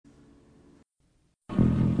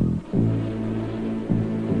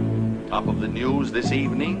Top of the news this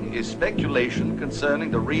evening is speculation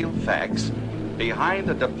concerning the real facts behind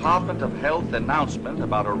the Department of Health announcement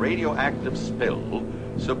about a radioactive spill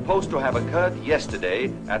supposed to have occurred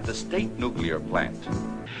yesterday at the state nuclear plant.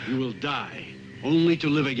 You will die, only to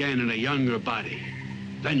live again in a younger body.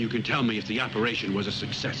 Then you can tell me if the operation was a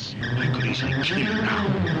success. I could easily kill you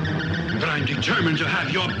now, but I'm determined to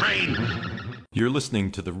have your brain. You're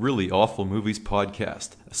listening to the Really Awful Movies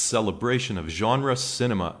Podcast, a celebration of genre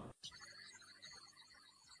cinema.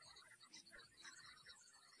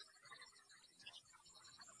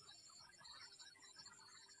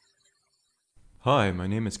 Hi, my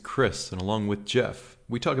name is Chris, and along with Jeff,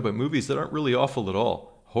 we talk about movies that aren't really awful at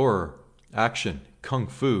all. Horror, action, kung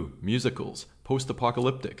fu, musicals,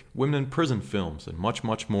 post-apocalyptic, women in prison films, and much,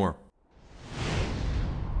 much more.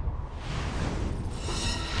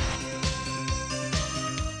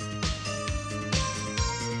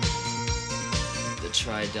 The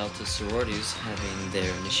Tri-Delta sororities having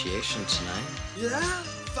their initiation tonight. Yeah?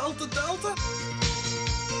 Delta Delta?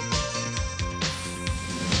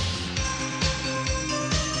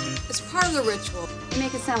 It's part of the ritual. You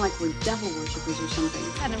make it sound like we're devil worshippers or something.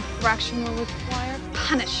 That infraction will require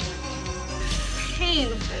punishment.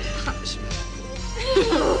 Painful punishment.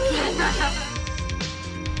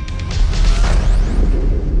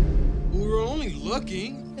 We were only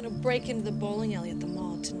looking. I'm gonna break into the bowling alley at the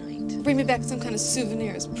mall tonight. Bring me back some kind of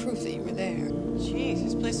souvenir as proof that you were there. Jeez,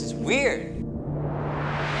 this place is weird.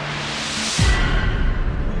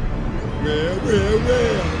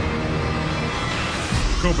 Well.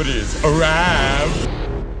 Companies arrived.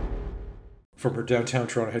 From her downtown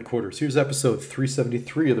Toronto headquarters, here's episode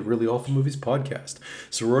 373 of the Really Awful Movies Podcast,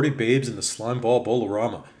 Sorority Babes in the Slimeball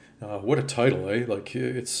Bowl-O-Rama. What a title, eh? Like,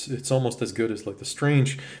 it's almost as good as like the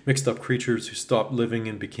strange mixed up creatures who stopped living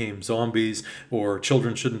and became zombies, or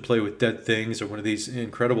Children Shouldn't Play with Dead Things, or one of these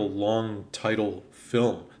incredible long title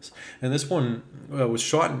films. And this one was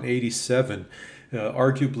shot in 87.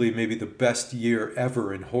 Arguably maybe the best year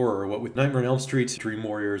ever in horror, what with Nightmare on Elm Street, Dream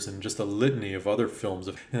Warriors, and just a litany of other films.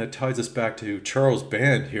 And it ties us back to Charles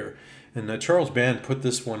Band here. And Charles Band put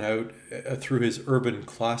this one out through his Urban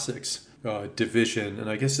Classics division. And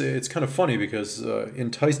I guess it's kind of funny because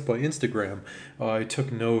enticed by Instagram, I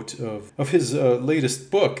took note of his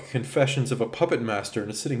latest book, Confessions of a Puppet Master. And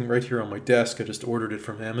it's sitting right here on my desk. I just ordered it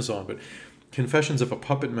from Amazon. But Confessions of a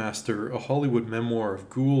Puppet Master, a Hollywood memoir of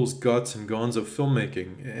ghouls, guts, and gonzo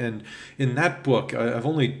filmmaking. And in that book, I've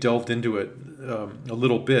only delved into it a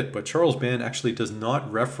little bit, but Charles Band actually does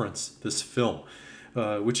not reference this film,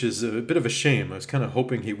 which is a bit of a shame. I was kind of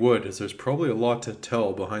hoping he would, as there's probably a lot to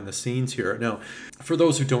tell behind the scenes here. Now, for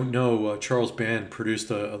those who don't know, Charles Band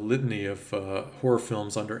produced a litany of horror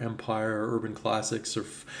films under Empire, Urban Classics, or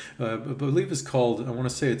I believe it's called, I want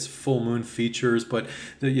to say it's Full Moon Features, but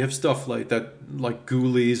you have stuff like that, like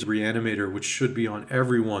Ghoulies, Reanimator, which should be on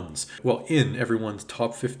in everyone's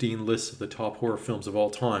top 15 lists of the top horror films of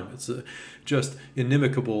all time. It's just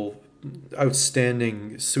inimicable,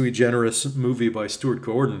 outstanding, sui generis movie by Stuart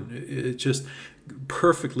Gordon. It just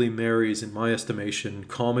perfectly marries, in my estimation,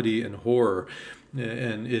 comedy and horror,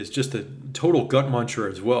 and is just a total gut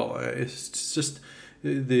muncher as well. It's just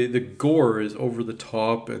the gore is over the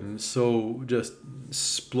top and so just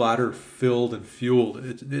splatter filled and fueled.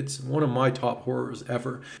 It's one of my top horrors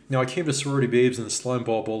ever. Now, I came to Sorority Babes and the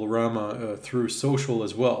Slimeball Bowl-O-Rama through social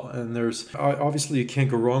as well, and obviously you can't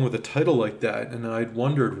go wrong with a title like that, and I'd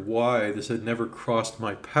wondered why this had never crossed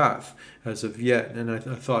my path as of yet, and I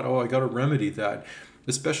thought, I gotta remedy that,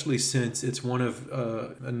 especially since it's one of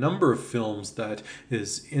a number of films that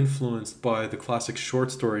is influenced by the classic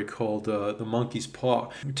short story called The Monkey's Paw.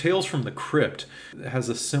 Tales from the Crypt has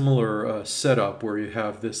a similar setup where you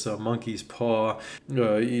have this monkey's paw.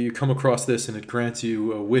 You come across this and it grants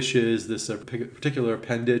you wishes, this particular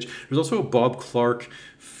appendage. There's also a Bob Clark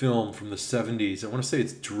film from the 70s. I want to say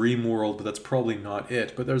it's Dream World, but that's probably not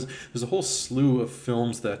it. But there's a whole slew of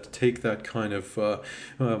films that take that kind of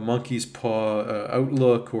monkey's paw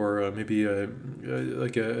outlook, or maybe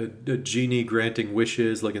like a genie granting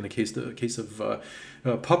wishes, like in the case of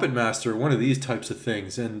Puppet Master, one of these types of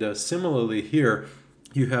things. And similarly here,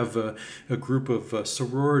 you have a group of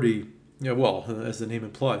sorority. Yeah, well, as the name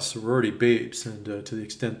implies, sorority babes, and to the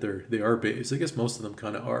extent they are babes, I guess most of them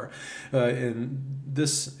kind of are. And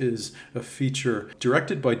this is a feature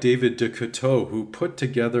directed by David DeCoteau, who put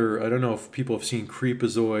together, I don't know if people have seen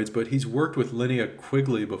Creepazoids, but he's worked with Linnea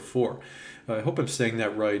Quigley before. I hope I'm saying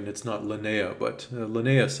that right, and it's not Linnea, but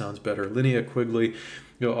Linnea sounds better. Linnea Quigley,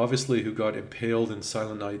 obviously, who got impaled in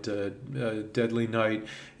Silent Night, Deadly Night,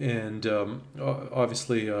 and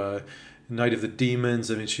obviously Night of the Demons.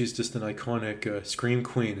 I mean, she's just an iconic scream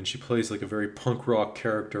queen, and she plays like a very punk rock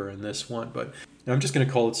character in this one. But I'm just going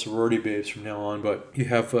to call it Sorority Babes from now on. But you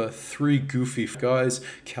have three goofy guys,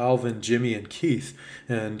 Calvin, Jimmy, and Keith.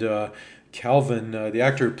 And Calvin, the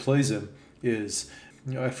actor who plays him, is...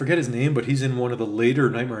 I forget his name, but he's in one of the later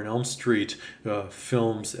Nightmare on Elm Street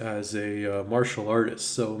films as a martial artist.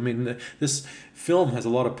 So, I mean, this film has a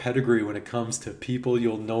lot of pedigree when it comes to people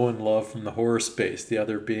you'll know and love from the horror space. The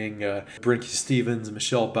other being Brinke Stevens,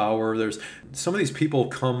 Michelle Bauer. There's some of these people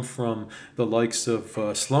come from the likes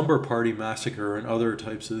of Slumber Party Massacre and other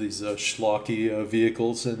types of these schlocky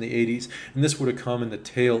vehicles in the 80s. And this would have come in the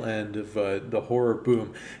tail end of the horror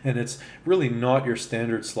boom. And it's really not your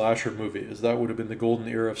standard slasher movie, as that would have been the golden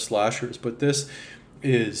era of slashers. But this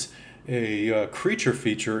is a creature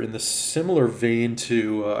feature in the similar vein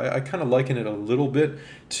to, I kind of liken it a little bit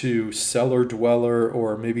to Cellar Dweller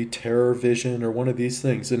or maybe Terror Vision or one of these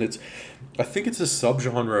things. And I think it's a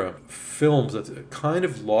subgenre of films that's kind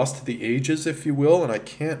of lost to the ages, if you will, and I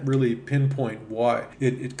can't really pinpoint why.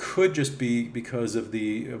 It could just be because of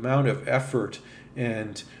the amount of effort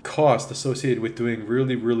and cost associated with doing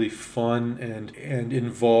really, really fun and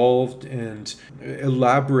involved and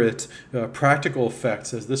elaborate practical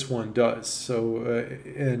effects as this one does. So,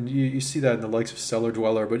 and you see that in the likes of Cellar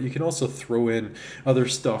Dweller, but you can also throw in other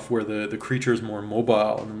stuff where the creature is more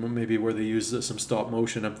mobile and maybe where they use some stop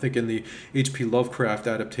motion. I'm thinking the H.P. Lovecraft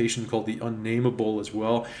adaptation called The Unnameable as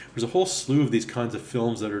well. There's a whole slew of these kinds of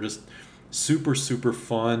films that are just super, super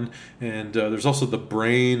fun. And there's also The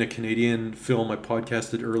Brain, a Canadian film I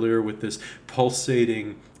podcasted earlier with this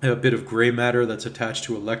pulsating bit of gray matter that's attached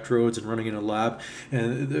to electrodes and running in a lab.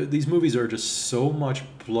 And these movies are just so much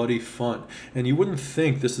bloody fun. And you wouldn't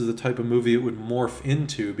think this is the type of movie it would morph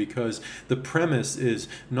into, because the premise is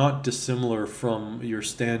not dissimilar from your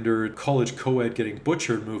standard college co-ed getting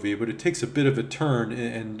butchered movie, but it takes a bit of a turn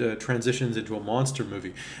and transitions into a monster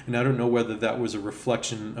movie. And I don't know whether that was a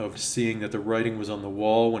reflection of seeing that the writing was on the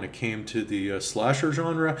wall when it came to the slasher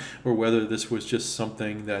genre, or whether this was just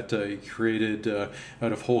something that he created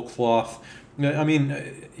out of whole cloth. I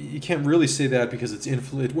mean, you can't really say that because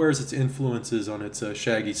it wears its influences on its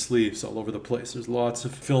shaggy sleeves all over the place. There's lots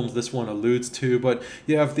of films this one alludes to, but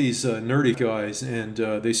you have these nerdy guys, and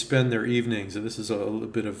they spend their evenings, and this is a little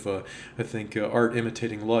bit of, I think, art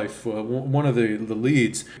imitating life. One of the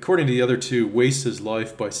leads, according to the other two, wastes his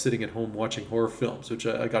life by sitting at home watching horror films, which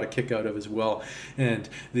I got a kick out of as well. And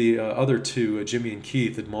the other two, Jimmy and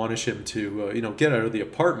Keith, admonish him to, get out of the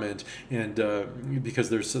apartment, and because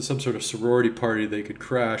there's some sort of sorority party they could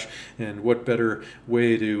crash, and what better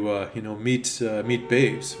way to meet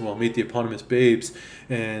babes, meet the eponymous babes,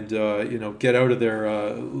 and get out of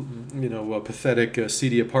their pathetic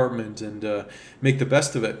seedy apartment and make the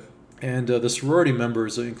best of it. And the sorority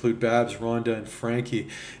members include Babs, Rhonda, and Frankie,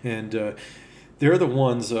 and they're the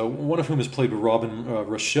ones, one of whom is played by Robin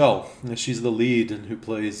Rochelle. And she's the lead and who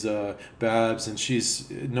plays Babs, and she's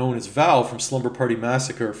known as Val from Slumber Party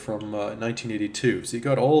Massacre from 1982. So you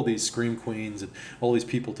got all these scream queens and all these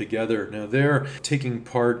people together. Now they're taking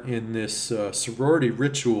part in this sorority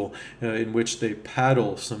ritual in which they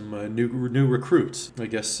paddle some new recruits, I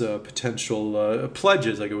guess potential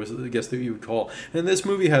pledges, I guess that you would call. And this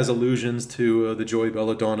movie has allusions to the Joey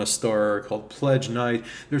Belladonna star called Pledge Night.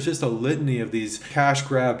 There's just a litany of these cash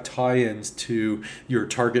grab tie-ins to your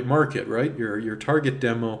target market, right? Your target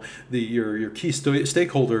demo, your key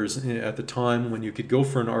stakeholders at the time when you could go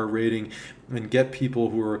for an R rating and get people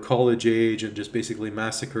who are college age and just basically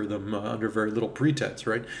massacre them under very little pretense,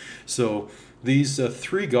 right? So these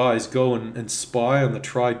three guys go and spy on the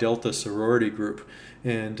Tri Delta sorority group.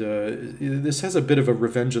 And this has a bit of a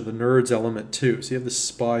Revenge of the Nerds element too. So you have the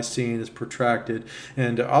spy scene is protracted,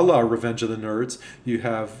 and a la Revenge of the Nerds, you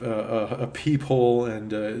have a peephole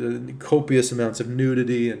and copious amounts of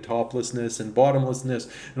nudity and toplessness and bottomlessness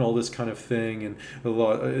and all this kind of thing,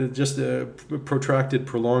 and just a protracted,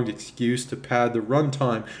 prolonged excuse to pad the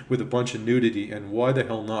runtime with a bunch of nudity. And why the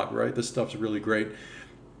hell not, right? This stuff's really great.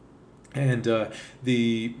 And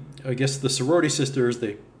I guess the sorority sisters,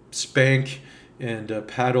 they spank and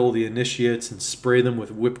paddle the initiates and spray them with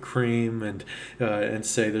whipped cream and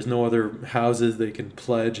say there's no other houses they can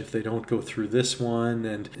pledge if they don't go through this one.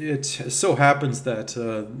 And it so happens that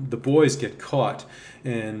the boys get caught,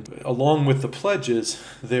 and along with the pledges,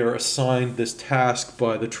 they're assigned this task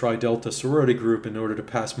by the Tri Delta sorority group in order to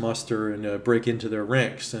pass muster and break into their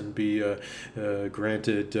ranks and be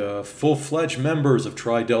granted full-fledged members of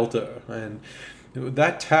Tri Delta. And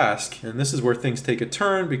that task, and this is where things take a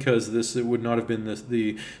turn, because it would not have been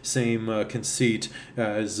the same conceit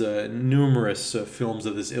as numerous films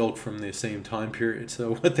of this ilk from the same time period.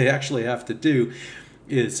 So what they actually have to do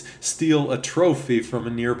is steal a trophy from a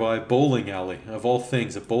nearby bowling alley. Of all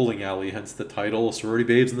things, a bowling alley, hence the title, Sorority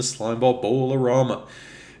Babes and the Slimeball Bowl-O-Rama.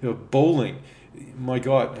 Bowling, my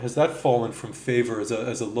God, has that fallen from favor as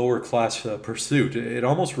a lower class pursuit? It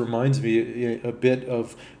almost reminds me a bit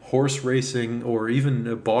of horse racing, or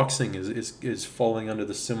even boxing is falling under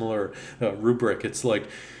the similar rubric. It's like,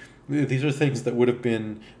 these are things that would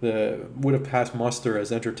have passed muster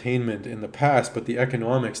as entertainment in the past, but the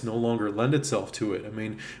economics no longer lend itself to it. I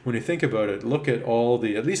mean, when you think about it, look at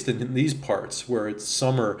at least in these parts where it's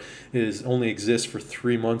summer only exists for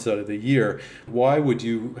 3 months out of the year. How would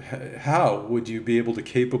you be able to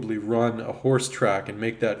capably run a horse track and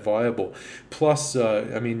make that viable? Plus,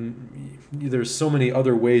 there's so many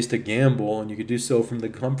other ways to gamble, and you could do so from the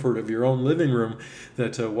comfort of your own living room,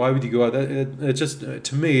 that why would you go out? It just,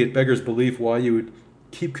 to me, it beggars belief why you would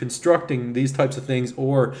keep constructing these types of things,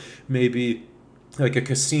 or maybe like a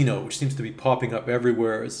casino, which seems to be popping up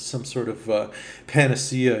everywhere as some sort of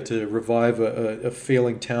panacea to revive a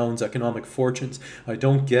failing town's economic fortunes. I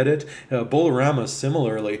don't get it. Bowl-O-Rama,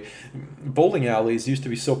 similarly, bowling alleys used to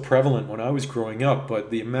be so prevalent when I was growing up,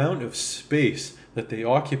 but the amount of space that they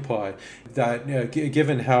occupy, that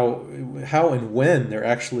given how and when they're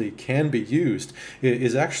actually can be used,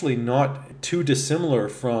 is actually not too dissimilar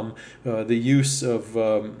from the use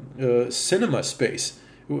of cinema space.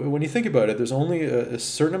 When you think about it, there's only a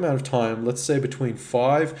certain amount of time, let's say between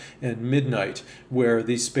 5 and midnight, where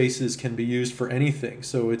these spaces can be used for anything.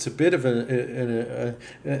 So it's a bit of an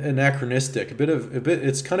anachronistic,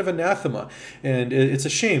 it's kind of anathema, and it's a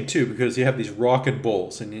shame too, because you have these rockin'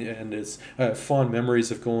 bowls, and it's fond memories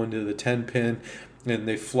of going to the 10-pin, and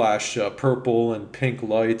they flash purple and pink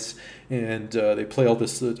lights, and they play all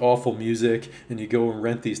this awful music, and you go and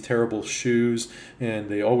rent these terrible shoes, and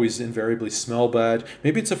they always invariably smell bad.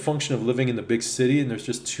 Maybe it's a function of living in the big city, and there's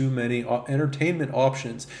just too many entertainment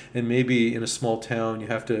options, and maybe in a small town you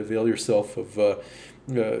have to avail yourself of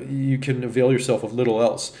you can avail yourself of little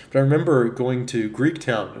else. But I remember going to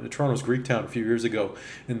Toronto's Greektown a few years ago,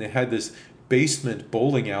 and they had this basement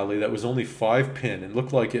bowling alley that was only 5-pin and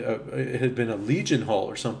looked like it had been a Legion Hall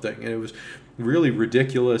or something, and it was really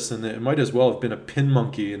ridiculous, and it might as well have been a pin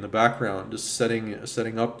monkey in the background just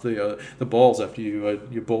setting up the balls after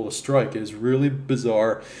you bowl a strike. It is really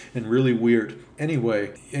bizarre and really weird.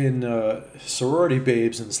 Anyway, in Sorority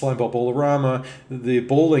Babes and Slimeball Bowl-O-Rama, the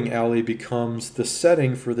bowling alley becomes the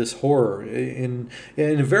setting for this horror in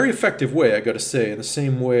a very effective way, I gotta say, in the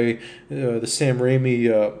same way the Sam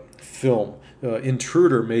Raimi film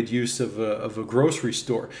Intruder made use of a grocery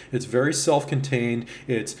store. It's very self-contained.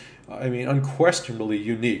 It's, unquestionably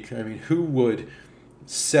unique. Who would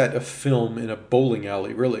set a film in a bowling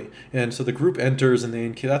alley, really? And so the group enters, and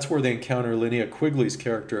that's where they encounter Linnea Quigley's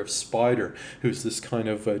character of Spider, who's this kind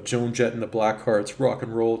of Joan Jett and the Blackhearts rock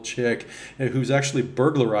and roll chick, who's actually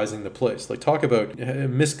burglarizing the place. Like, talk about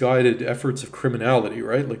misguided efforts of criminality,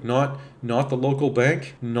 right? Like, not the local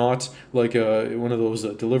bank, not like one of those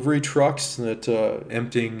delivery trucks that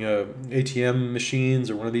emptying ATM machines,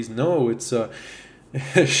 or one of these. No, it's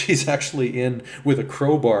she's actually in with a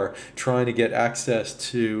crowbar trying to get access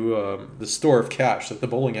to the store of cash that the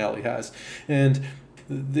bowling alley has. And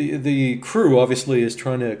the crew obviously is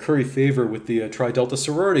trying to curry favor with the Tri Delta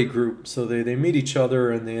sorority group, so they meet each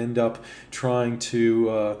other, and they end up trying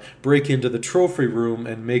to break into the trophy room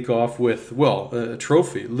and make off with, a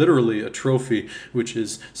trophy, literally a trophy, which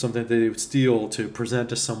is something that they would steal to present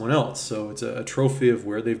to someone else. So it's a trophy of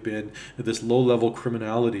where they've been, this low-level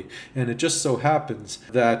criminality. And it just so happens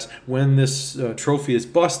that when this trophy is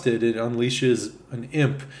busted, it unleashes an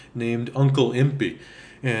imp named Uncle Impy.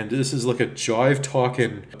 And this is like a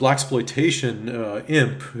jive-talking blaxploitation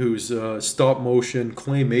imp who's stop-motion,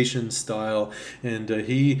 claymation style, and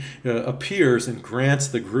he appears and grants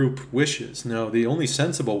the group wishes. Now, the only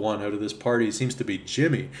sensible one out of this party seems to be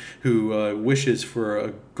Jimmy, who wishes for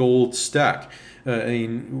a gold stack.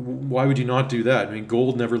 Why would you not do that?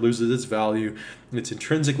 Gold never loses its value. It's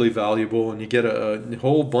intrinsically valuable, and you get a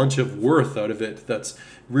whole bunch of worth out of it that's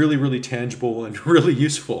really, really tangible and really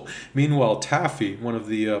useful. Meanwhile, Taffy, one of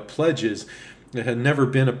the pledges, had never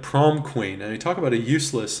been a prom queen. And you talk about a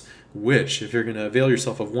useless wish. If you're going to avail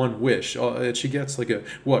yourself of one wish, she gets like a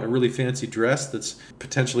really fancy dress that's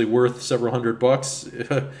potentially worth several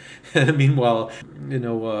 $100. And meanwhile,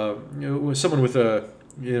 someone with a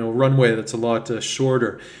runway that's a lot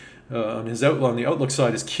shorter. On the outlook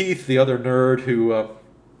side is Keith, the other nerd who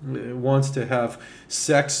wants to have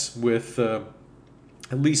sex with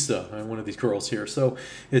Lisa, one of these girls here. So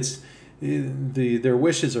it's their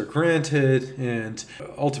wishes are granted, and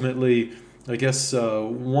ultimately, I guess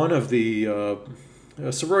one of the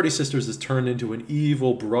sorority sisters is turned into an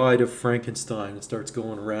evil bride of Frankenstein and starts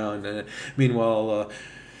going around. And meanwhile,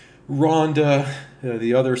 Rhonda,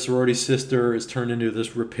 the other sorority sister, is turned into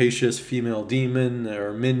this rapacious female demon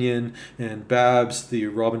or minion, and Babs, the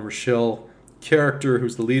Robin Rochelle character,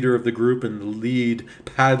 who's the leader of the group and the lead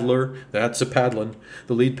paddler, that's a paddlin',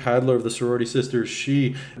 the lead paddler of the sorority sisters,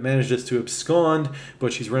 she manages to abscond,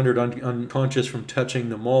 but she's rendered unconscious from touching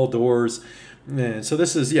the mall doors. And so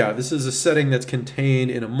this is a setting that's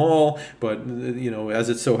contained in a mall, but as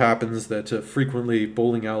it so happens that frequently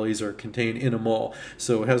bowling alleys are contained in a mall,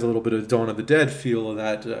 so it has a little bit of Dawn of the Dead feel of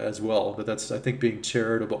that as well. But that's, I think, being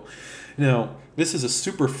charitable. Now, this is a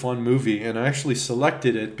super fun movie, and I actually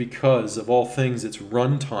selected it because, of all things, its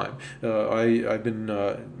runtime. I've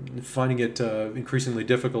been finding it increasingly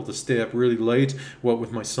difficult to stay up really late, what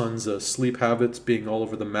with my son's sleep habits being all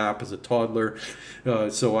over the map as a toddler.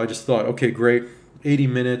 So I just thought, okay, great, 80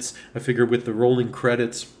 minutes. I figured with the rolling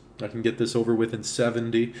credits, I can get this over with in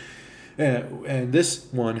 70. And this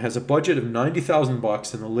one has a budget of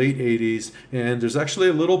 $90,000 in the late 80s, and there's actually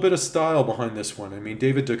a little bit of style behind this one. I mean,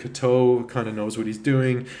 David Duchovny kind of knows what he's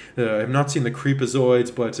doing. I've not seen the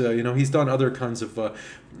Creepazoids, but he's done other kinds of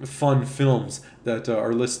fun films that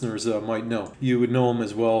our listeners might know. You would know him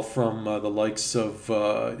as well from the likes of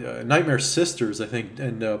Nightmare Sisters, I think,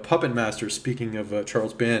 and Puppet Master, speaking of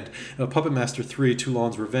Charles Band. Puppet Master 3,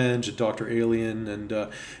 Toulon's Revenge, Dr. Alien,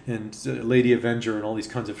 and Lady Avenger, and all these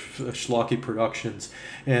kinds of schlocky productions.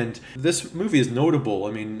 And this movie is notable.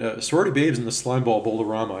 I mean, Sorority Babes and the Slimeball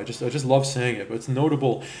Bowl-O-Rama. I just love saying it, but it's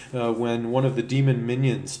notable when one of the demon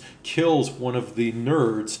minions kills one of the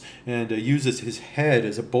nerds and uses his head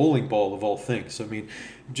as a bowling ball, of all things. I mean,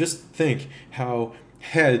 just think how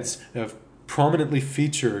heads have prominently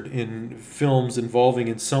featured in films involving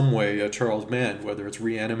in some way Charles Band, whether it's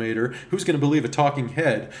Reanimator, Who's Going to Believe a Talking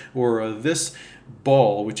Head, or this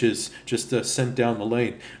ball, which is just sent down the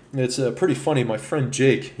lane. It's pretty funny. My friend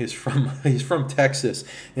Jake is he's from Texas,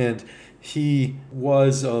 and he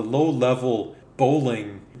was a low-level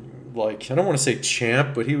bowling, like, I don't want to say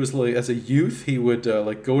champ, but he was like, as a youth, he would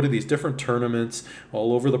go to these different tournaments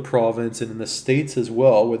all over the province and in the States as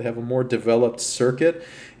well, where they have a more developed circuit,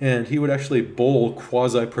 and he would actually bowl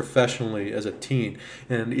quasi-professionally as a teen.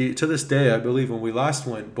 And to this day, I believe when we last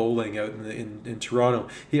went bowling out in Toronto,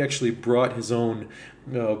 he actually brought his own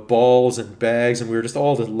balls and bags, and we were just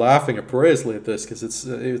all laughing uproariously at this, because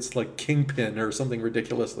it's like Kingpin or something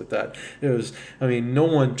ridiculous like that. It was, I mean, no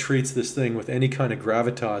one treats this thing with any kind of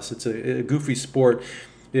gravitas. It's a goofy sport.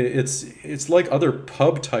 It's like other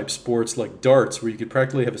pub type sports like darts, where you could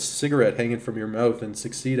practically have a cigarette hanging from your mouth and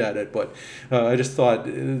succeed at it. But I just thought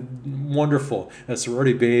wonderful.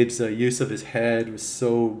 Sorority Babes' use of his head was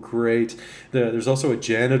so great. There's also a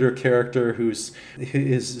janitor character who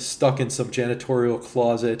is stuck in some janitorial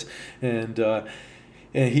closet, and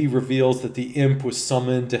he reveals that the imp was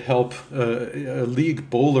summoned to help a league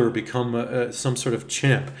bowler become some sort of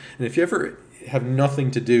champ. And if you ever have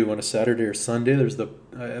nothing to do on a Saturday or Sunday, there's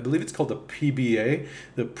I believe it's called the PBA,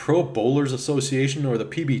 the Pro Bowlers Association, or the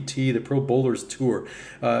PBT, the Pro Bowlers Tour.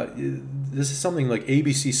 This is something like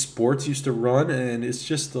ABC Sports used to run, and it's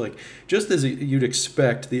just as you'd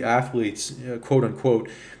expect the athletes, quote unquote,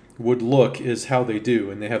 would look is how they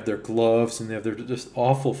do, and they have their gloves, and they have their just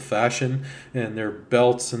awful fashion, and their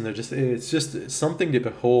belts, and it's just something to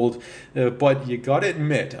behold. But you got to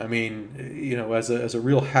admit, I mean, as a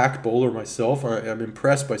real hack bowler myself, I'm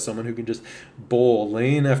impressed by someone who can just bowl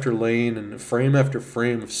lane after lane and frame after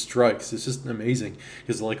frame of strikes. It's just amazing,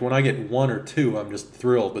 because like when I get one or two, I'm just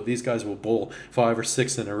thrilled, but these guys will bowl 5 or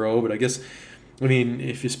 6 in a row. But I guess, I mean,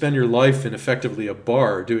 if you spend your life in effectively a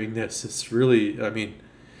bar doing this, it's really, I mean,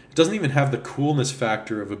 it doesn't even have the coolness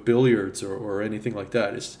factor of a billiards or anything like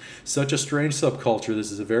that. It's such a strange subculture.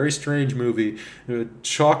 This is a very strange movie,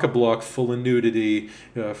 chock-a-block full of nudity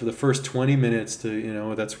for the first 20 minutes.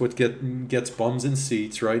 That's what gets bums in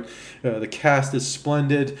seats, right? The cast is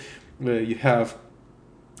splendid. You have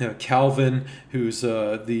Calvin, who's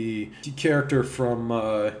the character from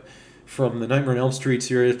the Nightmare on Elm Street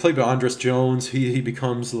series, played by Andres Jones. He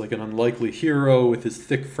becomes like an unlikely hero with his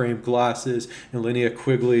thick frame glasses, and Linnea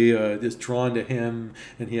Quigley is drawn to him,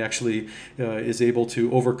 and he actually is able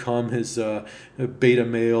to overcome his beta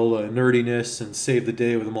male nerdiness and save the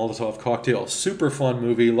day with a Molotov cocktail. Super fun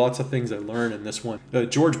movie, lots of things I learned in this one.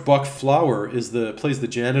 George Buck Flower plays the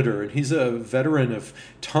janitor, and he's a veteran of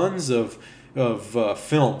tons of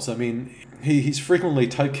films. I mean, he's frequently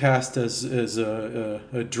typecast as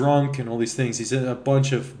a drunk and all these things. He's in a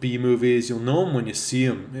bunch of B movies. You'll know him when you see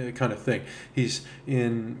him, kind of thing. He was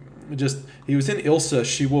in Ilsa,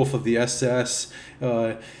 She-Wolf of the SS.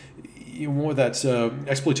 That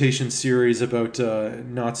exploitation series about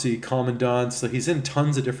Nazi commandants. So he's in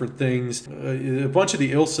tons of different things. A bunch of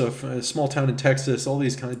the Ilsa, Small Town in Texas, all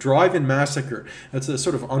these kind of Drive-In Massacre. That's a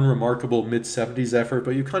sort of unremarkable mid-70s effort,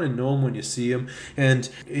 but you kind of know him when you see him. And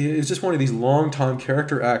it's just one of these long-time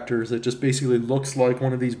character actors that just basically looks like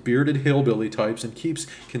one of these bearded hillbilly types and keeps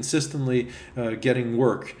consistently getting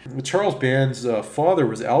work. Charles Band's father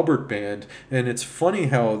was Albert Band, and it's funny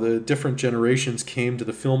how the different generations came to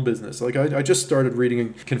the film business. Like I just started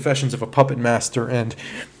reading Confessions of a Puppet Master, and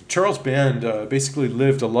Charles Band basically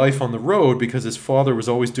lived a life on the road because his father was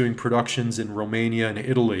always doing productions in Romania and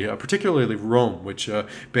Italy, particularly Rome, which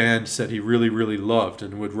Band said he really, really loved,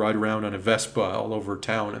 and would ride around on a Vespa all over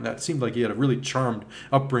town, and that seemed like he had a really charmed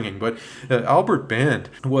upbringing. But Albert Band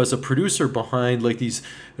was a producer behind like these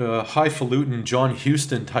highfalutin John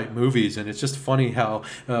Huston type movies, and it's just funny how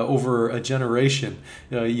over a generation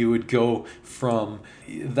you would go from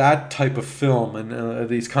that type of film and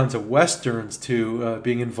these kinds of westerns to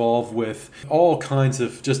being involved with all kinds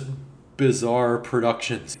of just bizarre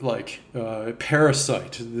productions like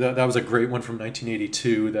Parasite. That was a great one from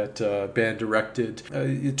 1982 that Band directed.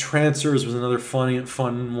 Trancers was another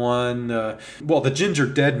fun one. The Ginger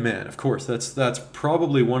Dead Man, of course. That's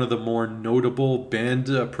probably one of the more notable Band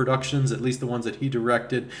productions, at least the ones that he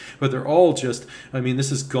directed. But they're all just,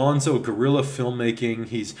 this is gonzo guerrilla filmmaking.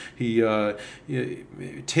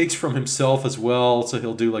 He takes from himself as well, so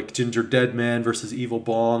he'll do like Ginger Dead Man versus Evil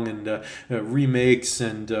Bong and remakes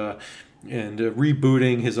and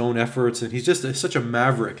rebooting his own efforts, and he's just such a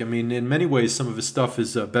maverick. In many ways, some of his stuff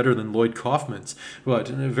is better than Lloyd Kaufman's, but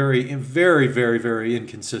very, very, very, very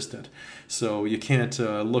inconsistent. So you can't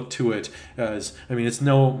look to it as, it's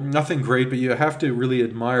nothing great, but you have to really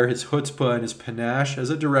admire his chutzpah and his panache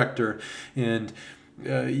as a director, and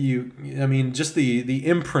just the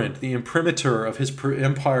imprint, the imprimatur of his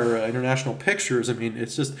Empire International Pictures.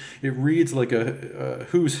 It's just, it reads like a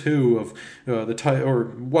who's who of the title, or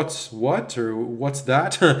what's what, or what's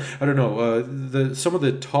that. I don't know. Some of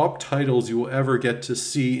the top titles you will ever get to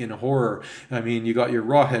see in horror. You got your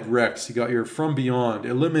Rawhead Rex, you got your From Beyond,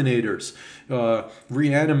 Eliminators,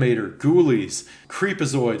 Reanimator, Ghoulies,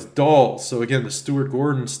 Creepazoids, Dolls. So again, the Stuart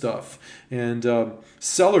Gordon stuff, and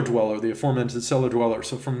Cellar Dweller, the aforementioned Cellar Dweller,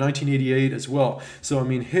 so from 1988 as well. So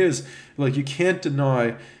you can't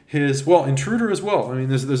deny his, Intruder as well.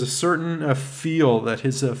 There's a certain feel that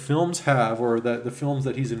his films have, or that the films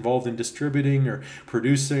that he's involved in distributing or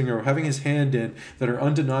producing or having his hand in, that are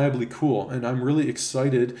undeniably cool. And I'm really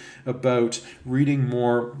excited about reading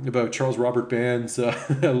more about Charles Robert Band's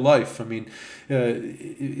life.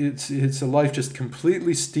 It's a life just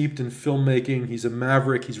completely steeped in filmmaking. He's a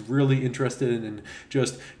maverick. He's really interested in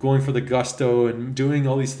just going for the gusto and doing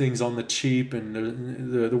all these things on the cheap, and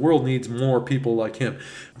the world needs more people like him.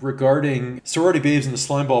 Regarding Sorority Babes and the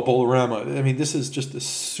Slimeball Bowl-O-Rama, this is just a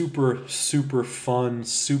super, super fun,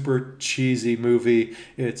 super cheesy movie.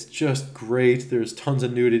 It's just great. There's tons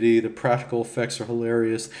of nudity. The practical effects are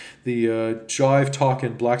hilarious. The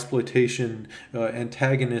jive-talking blaxploitation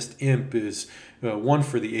antagonist imp is one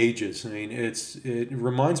for the ages. It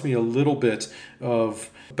reminds me a little bit of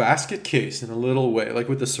Basket Case in a little way, like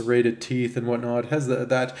with the serrated teeth and whatnot. It has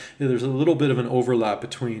that there's a little bit of an overlap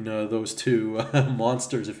between those two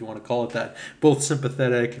monsters, if you want to call it that. Both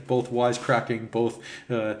sympathetic, both wisecracking, both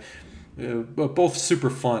super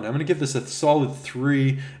fun. I'm going to give this a solid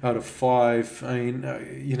 3 out of 5.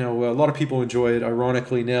 A lot of people enjoy it,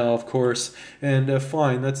 ironically now, of course, and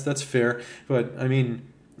fine, that's fair. But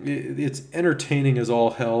it's entertaining as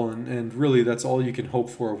all hell, and really that's all you can hope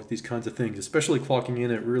for with these kinds of things, especially clocking in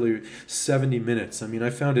at really 70 minutes. I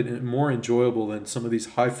found it more enjoyable than some of these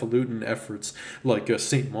highfalutin efforts like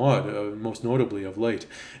St. Maud, most notably of late.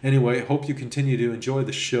 Anyway, hope you continue to enjoy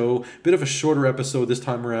the show. Bit of a shorter episode this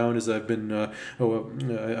time around, as I've been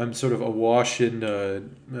I'm sort of awash in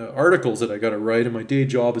articles that I got to write in my day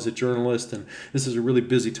job as a journalist, and this is a really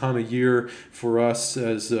busy time of year for us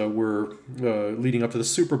as we're leading up to the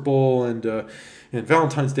Super Bowl and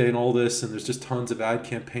Valentine's Day and all this, and there's just tons of ad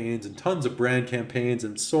campaigns and tons of brand campaigns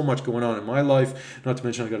and so much going on in my life, not to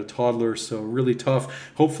mention I got a toddler, so really tough.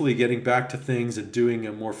 Hopefully getting back to things and doing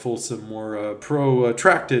a more fulsome, more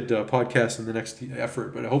protracted podcast in the next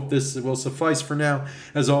effort, but I hope this will suffice for now.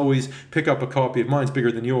 As always, pick up a copy of Mine's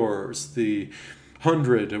Bigger Than Yours, the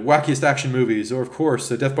 100 wackiest action movies, or of course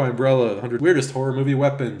Death by Umbrella, 100 weirdest horror movie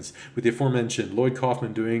weapons, with the aforementioned Lloyd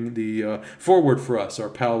Kaufman doing the foreword for us, our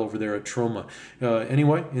pal over there at Troma.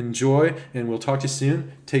 Anyway, enjoy, and we'll talk to you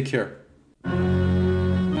soon. Take care.